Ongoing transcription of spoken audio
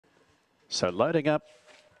So loading up.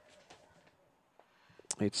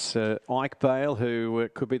 It's Ike Bale, who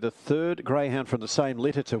could be the third greyhound from the same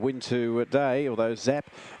litter to win today, although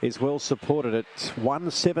Zap is well supported at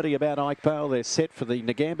 170 about Ike Bale. They're set for the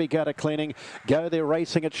Nagambie gutter cleaning. Go, they're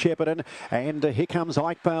racing at Shepparton. And here comes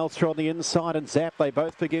Ike Bale through on the inside and Zap. They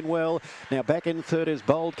both begin well. Now back in third is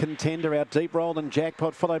Bold Contender, out deep roll and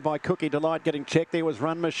Jackpot, followed by Cookie Delight. Getting checked there was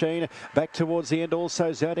Run Machine. Back towards the end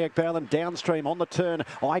also Zodiac Bale, and downstream on the turn.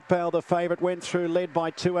 Ike Bale, the favourite, went through, led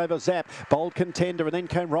by 2 over Zap. Bold Contender, and then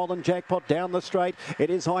came Roland Jackpot down the straight. It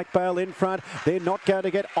is Ike Bale in front. They're not going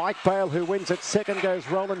to get Ike Bale, who wins it. Second goes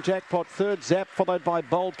Roland Jackpot. Third Zap, followed by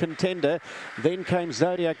Bold Contender. Then came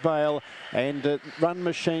Zodiac Bale and Run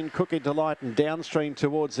Machine, Cookie Delight, and downstream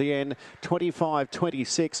towards the end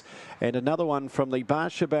 25-26. And another one from the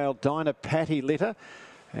Barsha Bale Dinah Patty litter.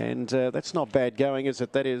 And that's not bad going, is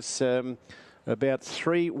it? That is about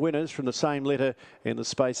 3 winners from the same litter in the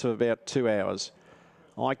space of about 2 hours.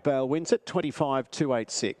 Ike Bale wins it,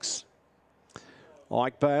 25-286.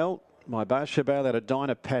 Ike Bale, my Barsha Bale out of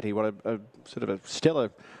Dinah Patty. What a sort of a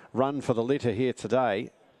stellar run for the litter here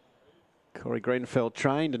today. Corey Grenfell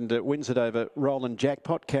trained and wins it over Roland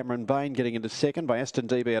Jackpot. Cameron Bain getting into second by Aston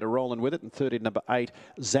DB out of Roland with it. And third in number 8,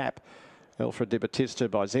 Zap. Alfred De Battista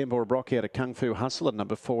by Zambor Brocky out of Kung Fu Hustle. And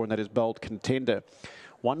number 4, and that is Bold Contender.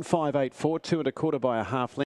 158.42 1/4 by a half length.